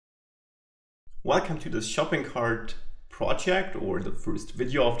Welcome to this shopping cart project, or the first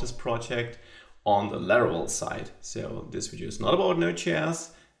video of this project on the Laravel side. So this video is not about Node.js,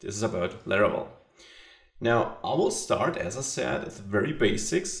 this is about Laravel. Now I will start, as I said, at the very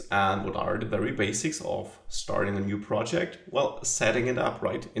basics. And what are the very basics of starting a new project? Well, setting it up,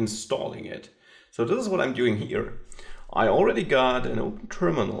 right? Installing it. So this is what I'm doing here. I already got an open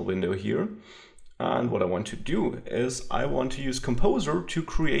terminal window here. And what I want to do is I want to use Composer to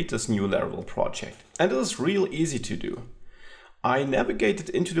create this new Laravel project. And it is real easy to do. I navigated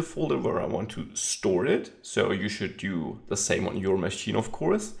into the folder where I want to store it. So you should do the same on your machine, of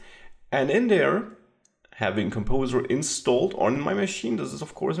course. And in there, having Composer installed on my machine, this is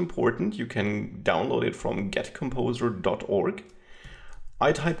of course important. You can download it from getcomposer.org.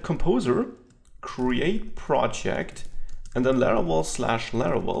 I type Composer, create project, and then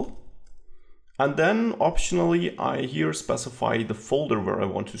Laravel/Laravel. And then optionally, I here specify the folder where I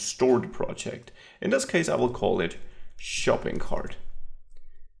want to store the project. In this case, I will call it shopping cart.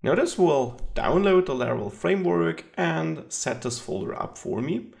 Now this will download the Laravel framework and set this folder up for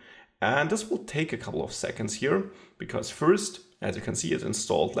me. And this will take a couple of seconds here, because first, as you can see, it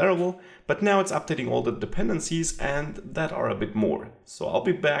installed Laravel, but now it's updating all the dependencies and that are a bit more. So I'll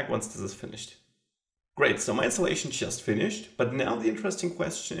be back once this is finished. Great, so my installation just finished, but now the interesting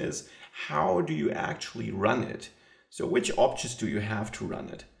question is, how do you actually run it? So which options do you have to run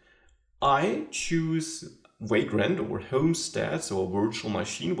it? I choose Vagrant or Homestead, so a virtual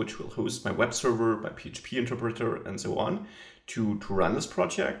machine which will host my web server, my PHP interpreter, and so on to run this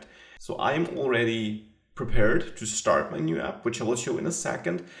project. So I'm already prepared to start my new app, which I will show in a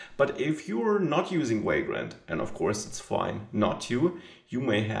second. But if you're not using Vagrant, and of course it's fine not to, you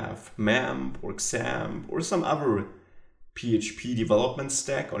may have MAMP or XAMPP or some other PHP development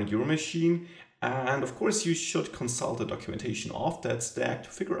stack on your machine. And of course you should consult the documentation of that stack to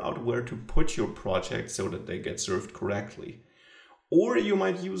figure out where to put your project so that they get served correctly. Or you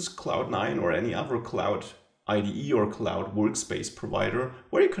might use Cloud9 or any other cloud IDE or cloud workspace provider,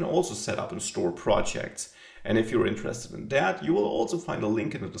 where you can also set up and store projects. And if you're interested in that, you will also find a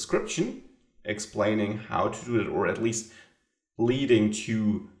link in the description explaining how to do it, or at least leading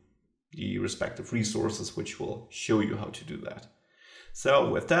to the respective resources which will show you how to do that. So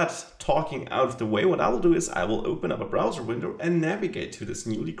with that talking out of the way, what I will do is I will open up a browser window and navigate to this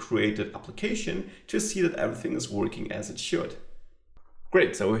newly created application to see that everything is working as it should.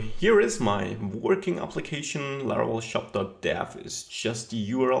 Great, so here is my working application. Laravel shop.dev is just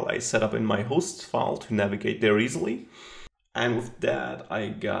the URL I set up in my hosts file to navigate there easily. And with that, I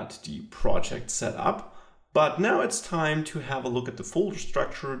got the project set up. But now it's time to have a look at the folder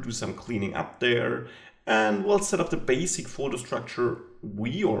structure, do some cleaning up there, and we'll set up the basic folder structure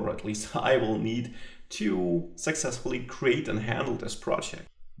we, or at least I, will need to successfully create and handle this project.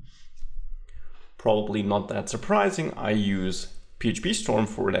 Probably not that surprising, I use PHP Storm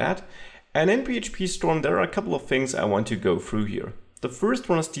for that. And in PHP Storm, there are a couple of things I want to go through here. The first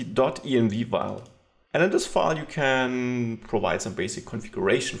one is the .env file. And in this file, you can provide some basic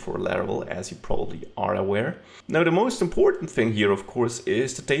configuration for Laravel, as you probably are aware. Now, the most important thing here, of course,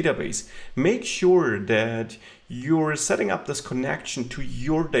 is the database. Make sure that you're setting up this connection to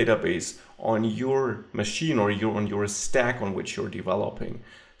your database on your machine or on your stack on which you're developing.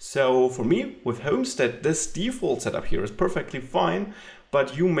 So for me, with Homestead, this default setup here is perfectly fine,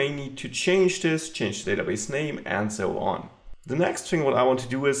 but you may need to change this, change the database name, and so on. The next thing what I want to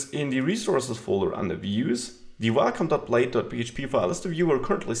do is in the resources folder under views, the welcome.blade.php file is the view we're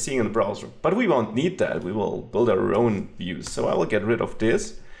currently seeing in the browser, but we won't need that. We will build our own views. So I will get rid of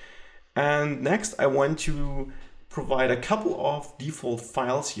this. And next I want to provide a couple of default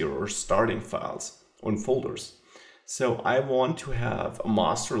files here, or starting files on folders. So I want to have a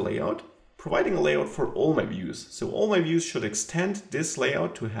master layout, providing a layout for all my views. So all my views should extend this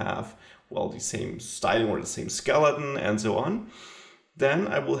layout to have, well, the same styling or the same skeleton and so on. Then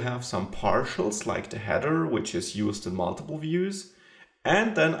I will have some partials like the header, which is used in multiple views.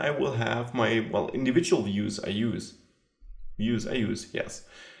 And then I will have my, well, individual views I use. Yes.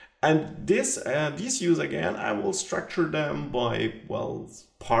 And these views, again, I will structure them by, well,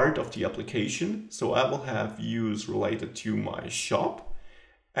 part of the application. So I will have views related to my shop.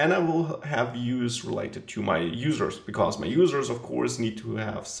 And I will have views related to my users, because my users, of course, need to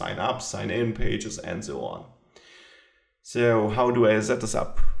have sign up, sign in pages, and so on. So how do I set this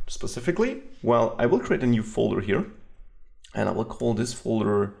up specifically? Well, I will create a new folder here, and I will call this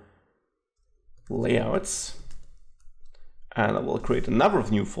folder layouts. And I will create another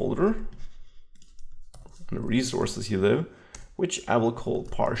new folder under resources here though, which I will call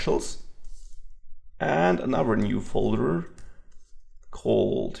partials, and another new folder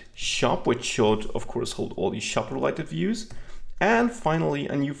called shop, which should of course hold all these shop related views. And finally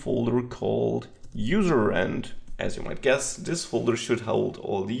a new folder called user, and as you might guess, this folder should hold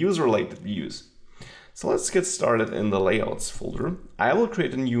all the user related views. So let's get started in the layouts folder. I will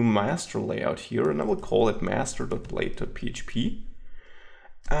create a new master layout here and I will call it master.blade.php.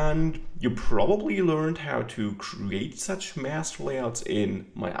 And you probably learned how to create such master layouts in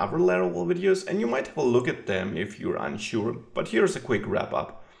my other Laravel videos, and you might have a look at them if you're unsure, but here's a quick wrap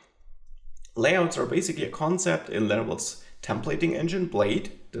up. Layouts are basically a concept in Laravel's templating engine,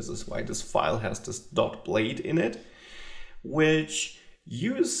 Blade. This is why this file has this .blade in it, which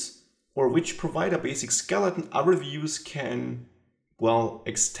provide a basic skeleton other views can, well,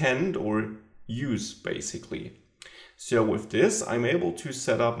 extend or use basically. So with this, I'm able to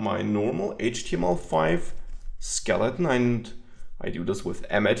set up my normal HTML5 skeleton, and I do this with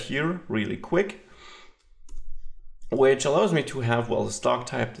Emmet here really quick, which allows me to have, well, the stock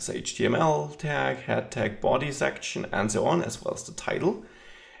type, this HTML tag, head tag, body section, and so on, as well as the title.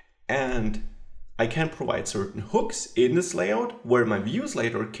 And I can provide certain hooks in this layout where my views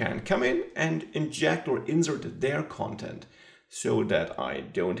later can come in and inject or insert their content, so that I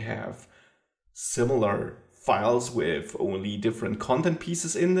don't have similar files with only different content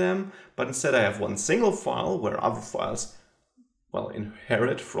pieces in them, but instead I have one single file where other files, well,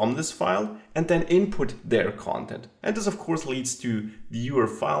 inherit from this file and then input their content. And this of course leads to viewer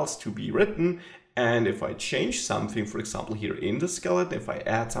files to be written. And if I change something, for example, here in the skeleton, if I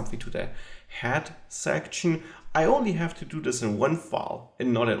add something to the head section, I only have to do this in one file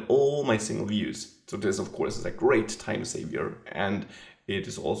and not in all my single views. So this of course is a great time saver, and it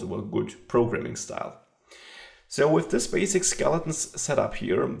is also a good programming style. So with this basic skeleton set up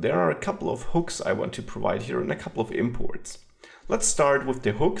here, there are a couple of hooks I want to provide here and a couple of imports. Let's start with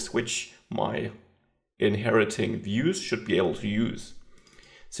the hooks, which my inheriting views should be able to use.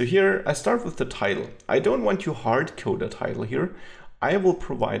 So here I start with the title. I don't want to hard code a title here. I will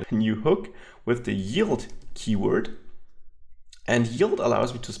provide a new hook with the yield keyword. And yield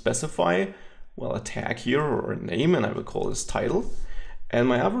allows me to specify, well, a tag here or a name, and I will call this title. And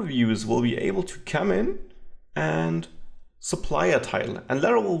my other views will be able to come in and supply a title, and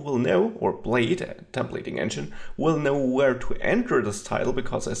Laravel will know, or Blade, a templating engine, will know where to enter this title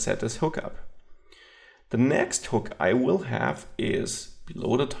because I set this hook up. The next hook I will have is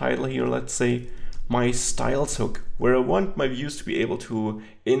below the title here, let's say, my styles hook, where I want my views to be able to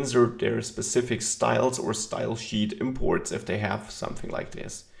insert their specific styles or style sheet imports if they have something like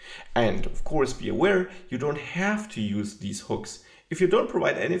this. And of course, be aware, you don't have to use these hooks. If you don't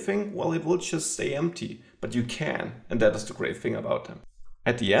provide anything, well, it will just stay empty, but you can, and that is the great thing about them.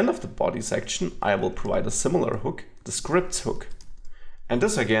 At the end of the body section, I will provide a similar hook, the scripts hook. And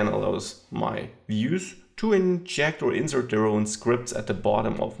this again allows my views to inject or insert their own scripts at the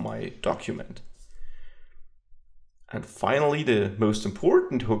bottom of my document. And finally, the most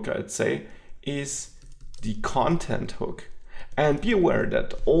important hook, I'd say, is the content hook. And be aware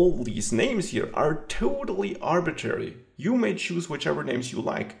that all these names here are totally arbitrary. You may choose whichever names you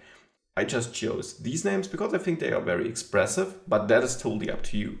like. I just chose these names because I think they are very expressive, but that is totally up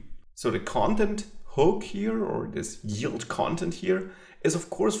to you. So the content hook here, or this yield content here, is of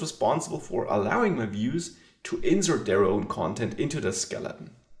course responsible for allowing my views to insert their own content into the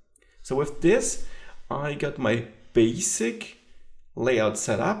skeleton. So with this, I got my basic layout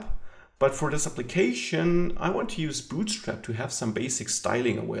set up. But for this application, I want to use Bootstrap to have some basic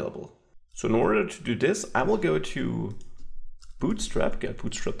styling available. So in order to do this, I will go to Bootstrap,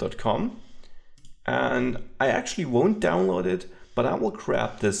 getbootstrap.com, and I actually won't download it, but I will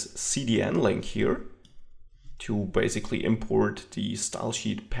grab this CDN link here to basically import the style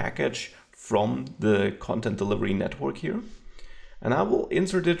sheet package from the content delivery network here. And I will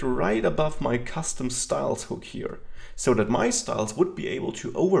insert it right above my custom styles hook here, so that my styles would be able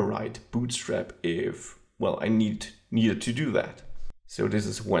to override Bootstrap if, well, I needed to do that. So this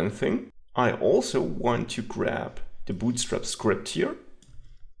is one thing. I also want to grab the Bootstrap script here,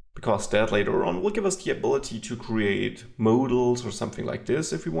 because that later on will give us the ability to create modals or something like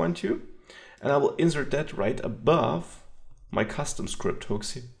this if we want to. And I will insert that right above my custom script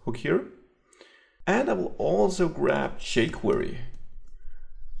hook here. And I will also grab jQuery.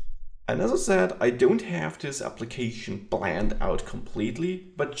 And as I said, I don't have this application planned out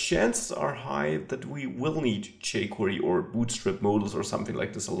completely, but chances are high that we will need jQuery or Bootstrap modals or something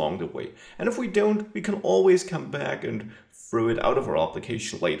like this along the way. And if we don't, we can always come back and throw it out of our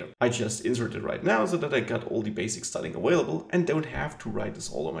application later. I just insert it right now so that I got all the basic styling available and don't have to write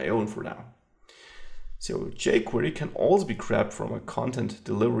this all on my own for now. So jQuery can also be grabbed from a content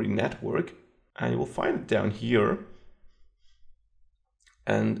delivery network, and you will find it down here.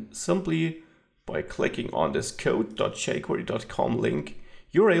 And simply by clicking on this code.jQuery.com link,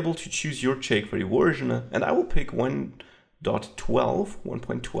 you're able to choose your jQuery version, and I will pick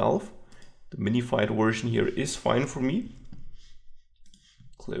 1.12. The minified version here is fine for me.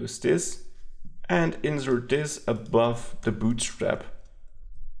 Close this and insert this above the Bootstrap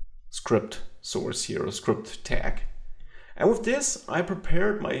script source here, or script tag. And with this, I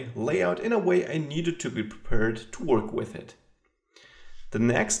prepared my layout in a way I needed to be prepared to work with it. The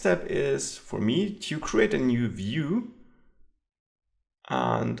next step is for me to create a new view.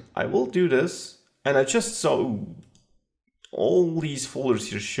 And I will do this. And I just saw all these folders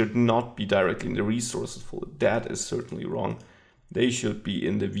here should not be directly in the resources folder. That is certainly wrong. They should be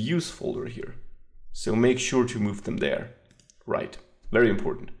in the views folder here. So make sure to move them there. Right, very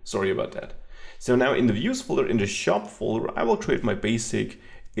important. Sorry about that. So now in the views folder, in the shop folder, I will create my basic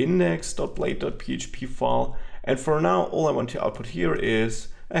index.blade.php file. And for now, all I want to output here is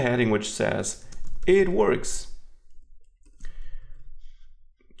a heading which says, "It works."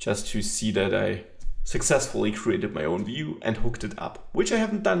 Just to see that I successfully created my own view and hooked it up, which I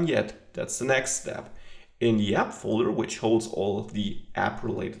haven't done yet. That's the next step. In the app folder, which holds all of the app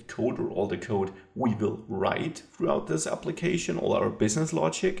related code, or all the code we will write throughout this application, all our business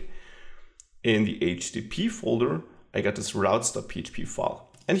logic. In the HTTP folder, I got this routes.php file.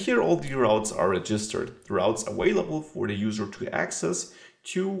 And here all the routes are registered, the routes available for the user to access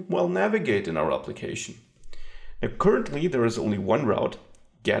to, well, navigate in our application. Now currently there is only one route,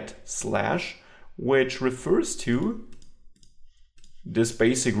 get/, which refers to this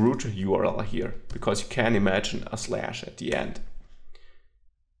basic root URL here, because you can imagine a slash at the end.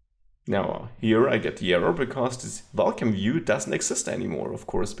 Now here I get the error because this welcome view doesn't exist anymore, of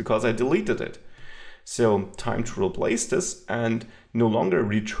course, because I deleted it. So time to replace this and no longer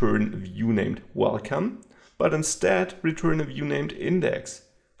return a view named welcome, but instead return a view named index.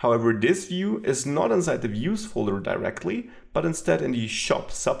 However, this view is not inside the views folder directly, but instead in the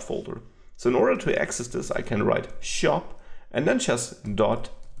shop subfolder. So in order to access this, I can write shop and then just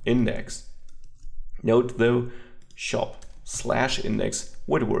 .index. Note though, shop/index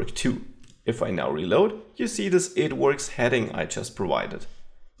would work too. If I now reload, you see this "it works" heading I just provided.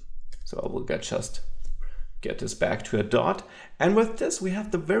 So I will just get this back to a dot. And with this, we have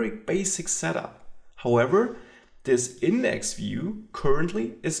the very basic setup. However, this index view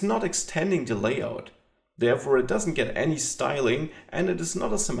currently is not extending the layout. Therefore, it doesn't get any styling and it is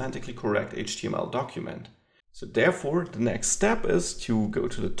not a semantically correct HTML document. So therefore, the next step is to go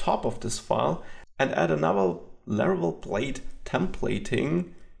to the top of this file and add another Laravel Blade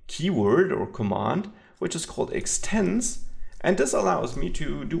templating keyword or command, which is called extends. And this allows me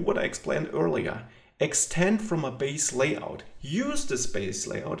to do what I explained earlier. Extend from a base layout, use this base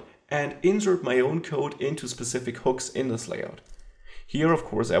layout and insert my own code into specific hooks in this layout. Here, of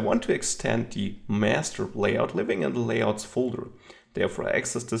course, I want to extend the master layout living in the layouts folder. Therefore, I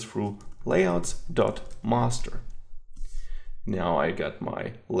access this through layouts.master. Now I got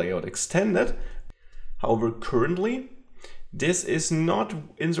my layout extended. However, currently, this is not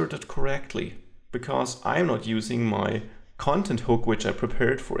inserted correctly because I'm not using my content hook, which I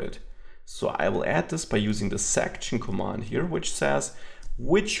prepared for it. So I will add this by using the section command here, which says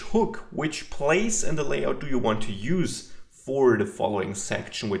which hook, which place in the layout do you want to use for the following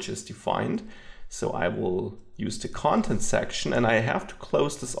section, which is defined. So I will use the content section and I have to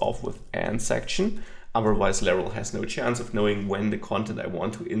close this off with and section. Otherwise, Laravel has no chance of knowing when the content I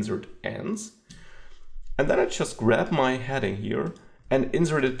want to insert ends. And then I just grab my heading here and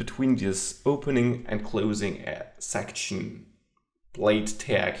insert it between this opening and closing section blade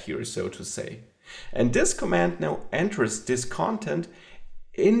tag here, so to say. And this command now enters this content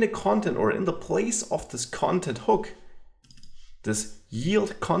in the content or in the place of this content hook, this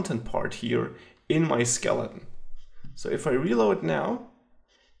yield content part here in my skeleton. So if I reload now,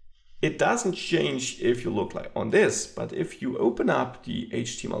 it doesn't change if you look like on this, but if you open up the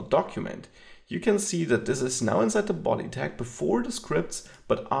HTML document, you can see that this is now inside the body tag before the scripts,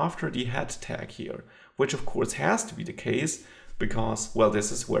 but after the head tag here, which of course has to be the case because, well,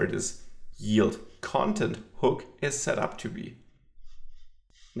 this is where this yield content hook is set up to be.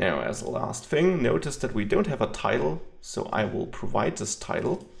 Now, as a last thing, notice that we don't have a title, so I will provide this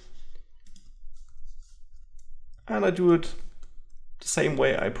title. And I do it the same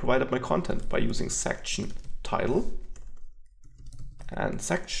way I provided my content by using section title and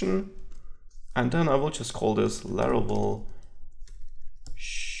section. And then I will just call this Laravel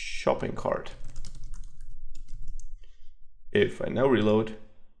shopping cart. If I now reload,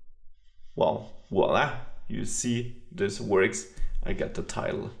 well, voila, you see this works. I get the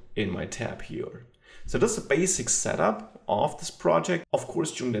title in my tab here. So that's the basic setup of this project. Of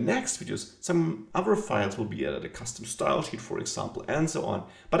course, during the next videos, some other files will be added, a custom style sheet, for example, and so on.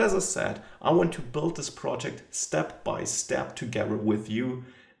 But as I said, I want to build this project step by step together with you.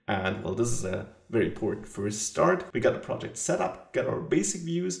 And well, this is a very important first start. We got the project set up, got our basic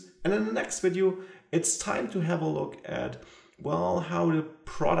views, and in the next video, it's time to have a look at, well, how the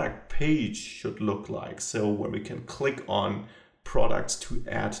product page should look like. So where we can click on products to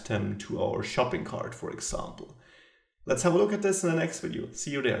add them to our shopping cart, for example. Let's have a look at this in the next video.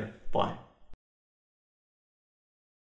 See you there. Bye.